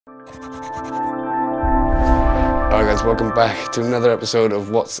Alright guys, welcome back to another episode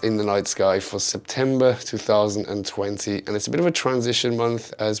of What's in the Night Sky for September 2020, and it's a bit of a transition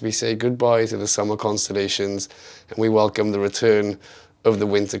month as we say goodbye to the summer constellations and we welcome the return of the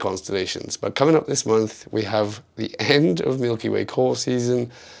winter constellations. But coming up this month we have the end of Milky Way core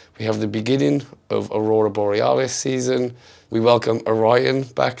season, we have the beginning of Aurora Borealis season, we welcome Orion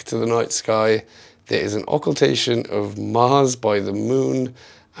back to the night sky, there is an occultation of Mars by the moon,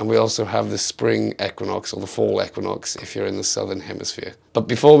 and we also have the spring equinox or the fall equinox if you're in the southern hemisphere. But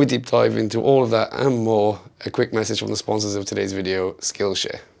before we deep dive into all of that and more, a quick message from the sponsors of today's video,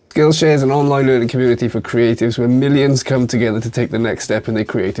 Skillshare. Skillshare is an online learning community for creatives where millions come together to take the next step in their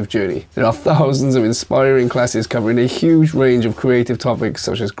creative journey. There are thousands of inspiring classes covering a huge range of creative topics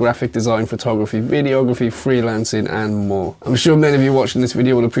such as graphic design, photography, videography, freelancing and more. I'm sure many of you watching this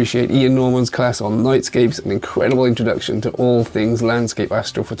video will appreciate Ian Norman's class on nightscapes, an incredible introduction to all things landscape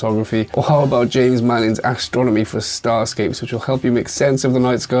astrophotography, or how about James Manning's astronomy for starscapes, which will help you make sense of the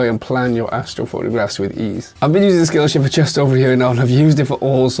night sky and plan your astrophotographs with ease. I've been using Skillshare for just over a year now and I've used it for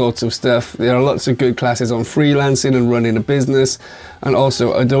all sorts of stuff. There are lots of good classes on freelancing and running a business, and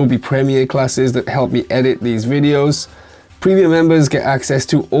also Adobe Premiere classes that help me edit these videos. Premium members get access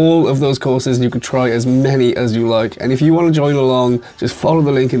to all of those courses and you can try as many as you like. And if you want to join along, just follow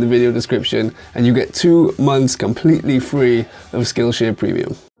the link in the video description and you get 2 months completely free of Skillshare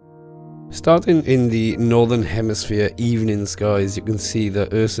Premium. Starting in the northern hemisphere evening skies, you can see the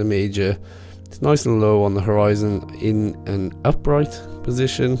Ursa Major. It's nice and low on the horizon in an upright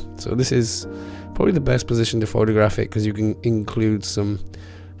position, so this is probably the best position to photograph it because you can include some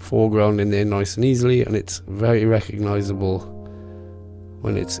foreground in there nice and easily, and it's very recognizable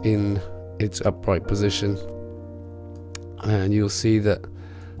when it's in its upright position. And you'll see that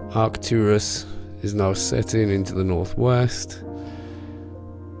Arcturus is now setting into the northwest,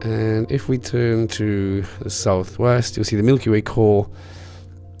 and if we turn to the southwest, you'll see the Milky Way core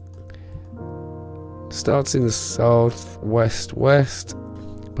starts in the southwest-west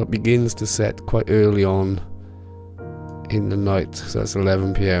but begins to set quite early on in the night, so that's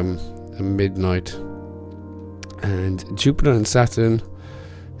 11 PM and midnight. And Jupiter and Saturn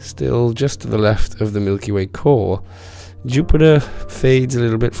still just to the left of the Milky Way core. Jupiter fades a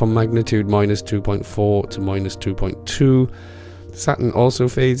little bit from magnitude -2.4 to -2.2. Saturn also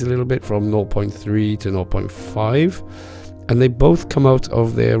fades a little bit from 0.3 to 0.5. And they both come out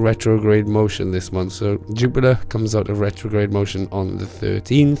of their retrograde motion this month. So Jupiter comes out of retrograde motion on the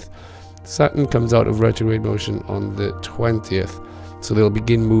 13th. Saturn comes out of retrograde motion on the 20th. So they'll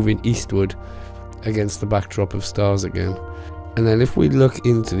begin moving eastward against the backdrop of stars again. And then if we look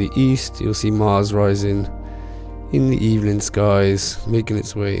into the east, you'll see Mars rising in the evening skies, making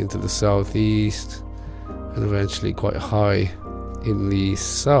its way into the southeast, and eventually quite high in the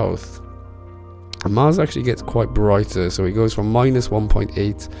south. And Mars actually gets quite brighter, so it goes from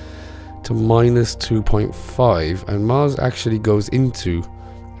 -1.8 to -2.5, and Mars actually goes into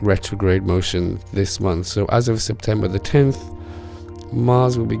retrograde motion this month. So as of September the 10th,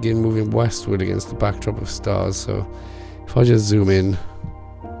 Mars will begin moving westward against the backdrop of stars. So if I just zoom in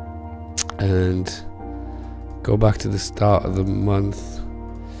and go back to the start of the month,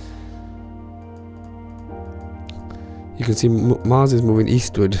 you can see Mars is moving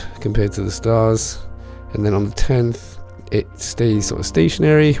eastward compared to the stars, and then on the 10th it stays sort of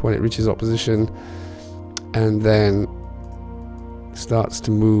stationary when it reaches opposition and then starts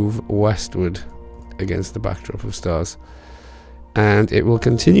to move westward against the backdrop of stars, and it will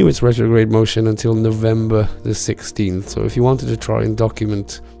continue its retrograde motion until November the 16th. So if you wanted to try and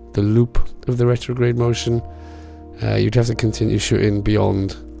document the loop of the retrograde motion, you'd have to continue shooting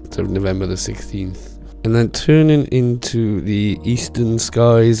beyond to November the 16th. And then turning into the eastern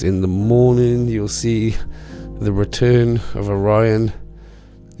skies in the morning, you'll see the return of Orion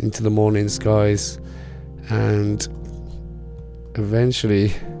into the morning skies, and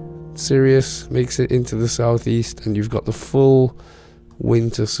eventually Sirius makes it into the southeast, and you've got the full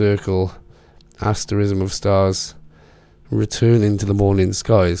winter circle asterism of stars returning to the morning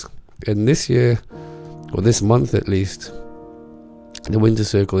skies. And this year, or this month at least, the winter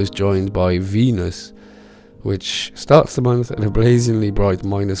circle is joined by Venus, which starts the month at a blazingly bright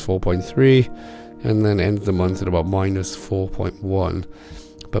 -4.3 and then ends the month at about -4.1.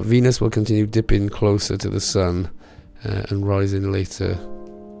 But Venus will continue dipping closer to the sun and rising later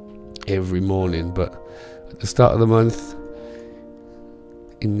every morning. But at the start of the month,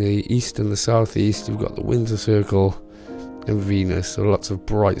 in the east and the southeast, you've got the winter circle and Venus, so lots of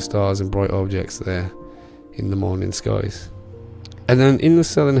bright stars and bright objects there in the morning skies. And then in the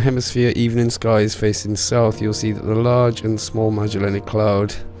southern hemisphere evening skies facing south, you'll see that the large and small Magellanic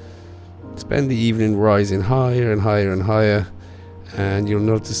Cloud spend the evening rising higher and higher and higher, and you'll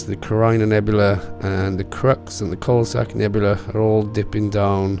notice the Carina Nebula and the Crux and the Coalsack Nebula are all dipping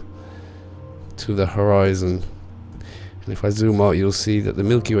down to the horizon. And if I zoom out, you'll see that the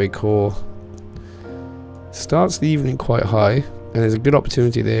Milky Way core starts the evening quite high, and there's a good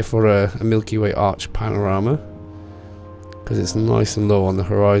opportunity there for a Milky Way arch panorama, because it's nice and low on the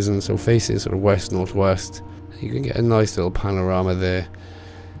horizon, so facing sort of west-northwest, you can get a nice little panorama there.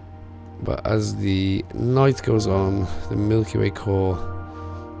 But as the night goes on, the Milky Way core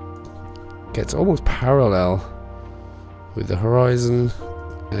gets almost parallel with the horizon,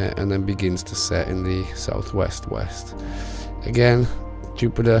 and then begins to set in the southwest-west. Again,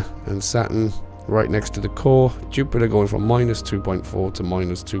 Jupiter and Saturn right next to the core. Jupiter going from -2.4 to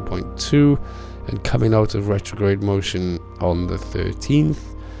 -2.2 and coming out of retrograde motion on the 13th,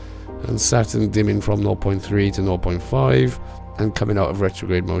 and Saturn dimming from 0.3 to 0.5 and coming out of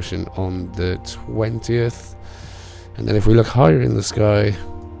retrograde motion on the 20th. And then if we look higher in the sky,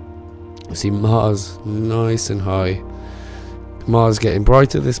 we see Mars nice and high. Mars getting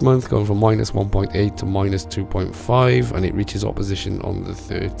brighter this month, going from -1.8 to -2.5, and it reaches opposition on the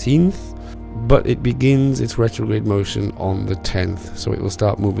 13th. But it begins its retrograde motion on the 10th, so it will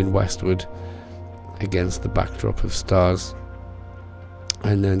start moving westward against the backdrop of stars.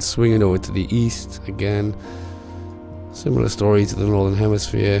 And then swinging over to the east, again, similar story to the northern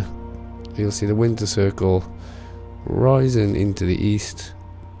hemisphere. You'll see the winter circle rising into the east,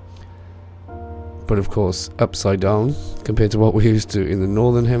 but of course upside down compared to what we're used to in the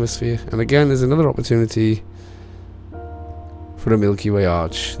northern hemisphere. And again, there's another opportunity for the Milky Way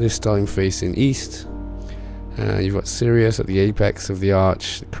arch, this time facing east. You've got Sirius at the apex of the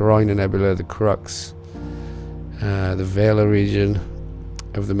arch, the Carina Nebula, the Crux, the Vela region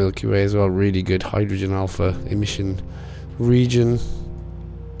of the Milky Way as well, really good hydrogen alpha emission region.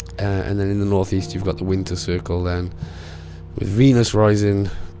 And then in the northeast you've got the winter circle then, with Venus rising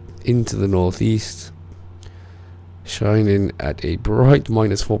into the northeast, shining at a bright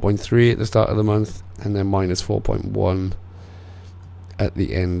 -4.3 at the start of the month, and then -4.1 at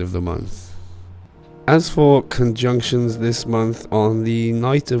the end of the month. As for conjunctions this month, on the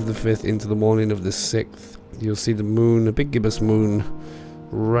night of the 5th into the morning of the 6th, you'll see the moon, a big gibbous moon,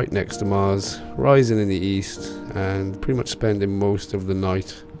 right next to Mars, rising in the east, and pretty much spending most of the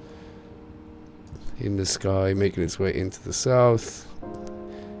night in the sky, making its way into the south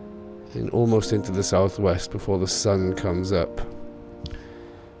and almost into the southwest before the sun comes up.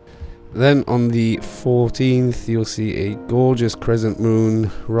 Then on the 14th you'll see a gorgeous crescent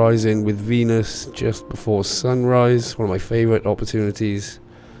moon rising with Venus just before sunrise. One of my favourite opportunities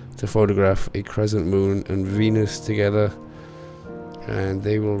to photograph a crescent moon and Venus together, and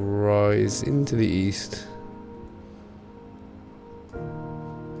they will rise into the east,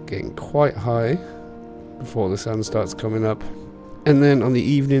 getting quite high before the sun starts coming up. And then on the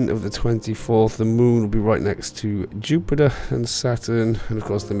evening of the 24th, the moon will be right next to Jupiter and Saturn, and of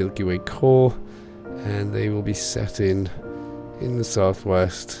course the Milky Way core, and they will be setting in the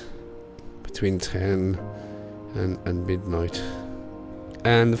southwest between 10 and midnight.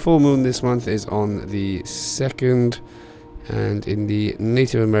 And the full moon this month is on the 2nd, and in the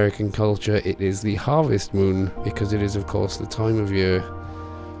Native American culture it is the harvest moon, because it is of course the time of year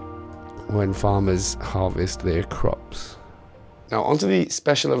when farmers harvest their crops. Now onto the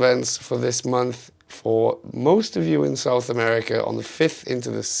special events for this month. For most of you in South America, on the 5th into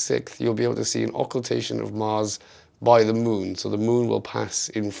the 6th, you'll be able to see an occultation of Mars by the moon. So the moon will pass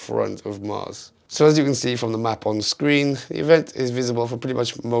in front of Mars. So as you can see from the map on screen, the event is visible for pretty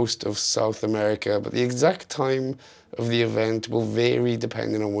much most of South America, but the exact time of the event will vary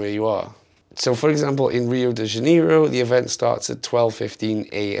depending on where you are. So for example, in Rio de Janeiro, the event starts at 12:15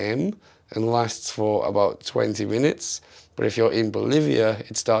 AM and lasts for about 20 minutes. But if you're in Bolivia,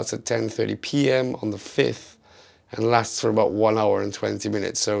 it starts at 10:30 PM on the 5th and lasts for about 1 hour and 20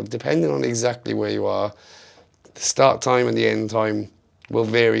 minutes. So depending on exactly where you are, the start time and the end time will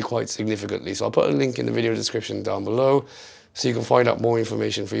vary quite significantly. So I'll put a link in the video description down below so you can find out more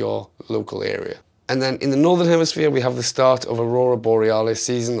information for your local area. And then in the Northern Hemisphere, we have the start of Aurora Borealis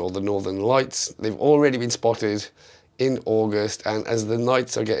season, or the Northern Lights. They've already been spotted in August, and as the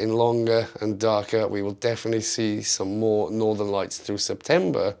nights are getting longer and darker, we will definitely see some more northern lights through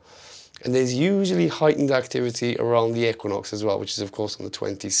September. And there's usually heightened activity around the equinox as well, which is of course on the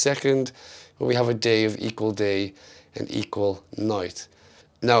 22nd, where we have a day of equal day and equal night.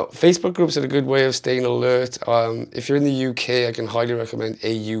 Now, Facebook groups are a good way of staying alert. If you're in the UK, I can highly recommend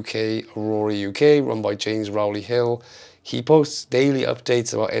Aurora UK, run by James Rowley Hill. He posts daily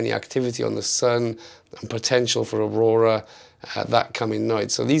updates about any activity on the sun and potential for aurora, that coming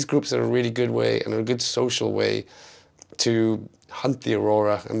night. So these groups are a really good way and a good social way to hunt the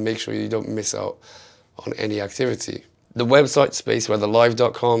aurora and make sure you don't miss out on any activity. The website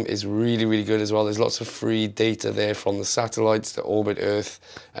spaceweatherlive.com is really, really good as well. There's lots of free data there from the satellites that orbit Earth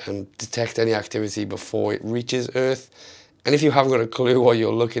and detect any activity before it reaches Earth. And if you haven't got a clue what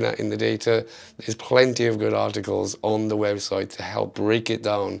you're looking at in the data, there's plenty of good articles on the website to help break it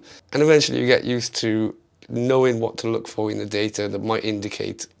down. And eventually you get used to knowing what to look for in the data that might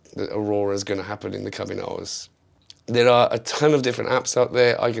indicate that aurora is going to happen in the coming hours. There are a ton of different apps out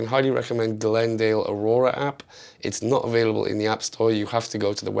there. I can highly recommend Glendale Aurora app. It's not available in the App Store. You have to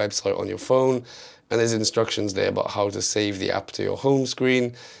go to the website on your phone, and there's instructions there about how to save the app to your home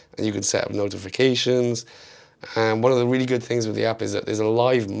screen, and you can set up notifications. And one of the really good things with the app is that there's a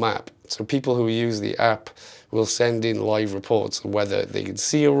live map. So people who use the app will send in live reports of whether they can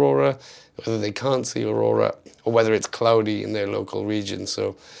see aurora, whether they can't see aurora, or whether it's cloudy in their local region.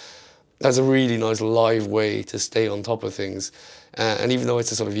 So that's a really nice live way to stay on top of things. And even though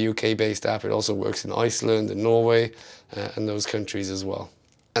it's a sort of UK-based app, it also works in Iceland and Norway and those countries as well.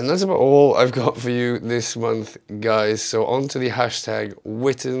 And that's about all I've got for you this month, guys. So on to the hashtag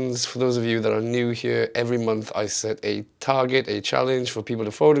WITNS. For those of you that are new here, every month I set a target, a challenge for people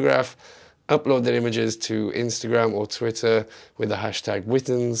to photograph, upload their images to Instagram or Twitter with the hashtag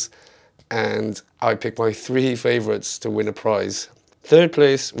WITNS. And I pick my 3 favorites to win a prize. Third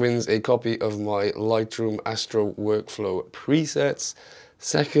place wins a copy of my Lightroom Astro Workflow presets.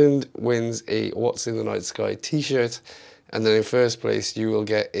 Second wins a What's in the Night Sky t-shirt. And then in first place, you will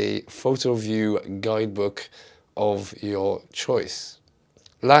get a photo view guidebook of your choice.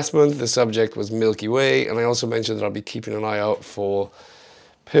 Last month, the subject was Milky Way, and I also mentioned that I'll be keeping an eye out for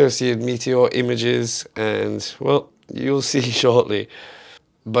Perseid meteor images, and well, you'll see shortly.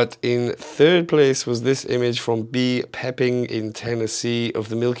 But in third place was this image from B. Pepping in Tennessee of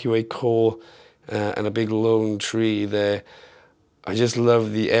the Milky Way core and a big lone tree there. I just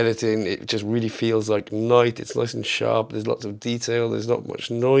love the editing. It just really feels like night. It's nice and sharp. There's lots of detail. There's not much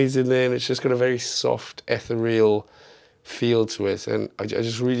noise in there. And it's just got a very soft, ethereal feel to it. And I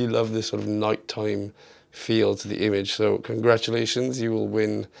just really love this sort of nighttime feel to the image. So congratulations, you will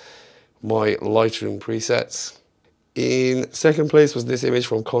win my Lightroom presets. In second place was this image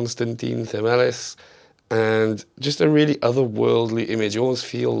from Konstantin Themelis, and just a really otherworldly image. You almost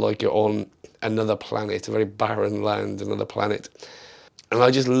feel like you're on another planet, a very barren land, another planet. And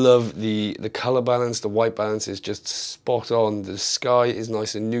I just love the color balance. The white balance is just spot on. The sky is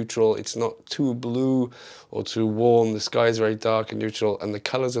nice and neutral. It's not too blue or too warm. The sky is very dark and neutral, and the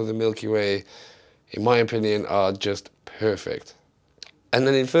colors of the Milky Way, in my opinion, are just perfect. And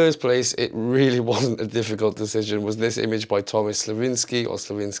then in first place, it really wasn't a difficult decision, was this image by Thomas Slavinsky, or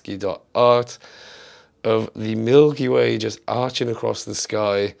slavinsky.art, of the Milky Way just arching across the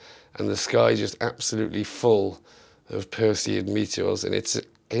sky, and the sky just absolutely full of Perseid meteors. And it's an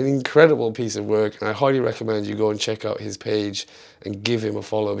incredible piece of work, and I highly recommend you go and check out his page and give him a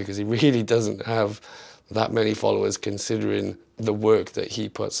follow, because he really doesn't have that many followers considering the work that he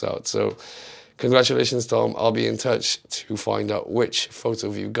puts out. So congratulations, Tom. I'll be in touch to find out which photo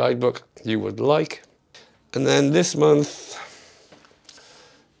view guidebook you would like. And then this month,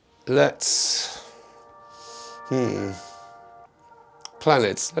 planets.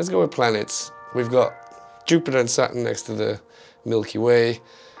 Let's go with planets. We've got Jupiter and Saturn next to the Milky Way.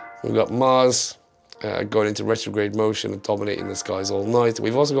 We've got Mars going into retrograde motion and dominating the skies all night.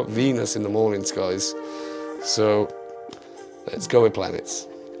 We've also got Venus in the morning skies. So let's go with planets.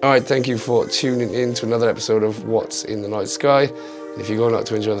 All right, thank you for tuning in to another episode of What's in the Night Sky. And if you're going out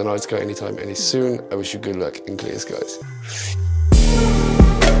to enjoy the night sky anytime, any soon, I wish you good luck in clear skies.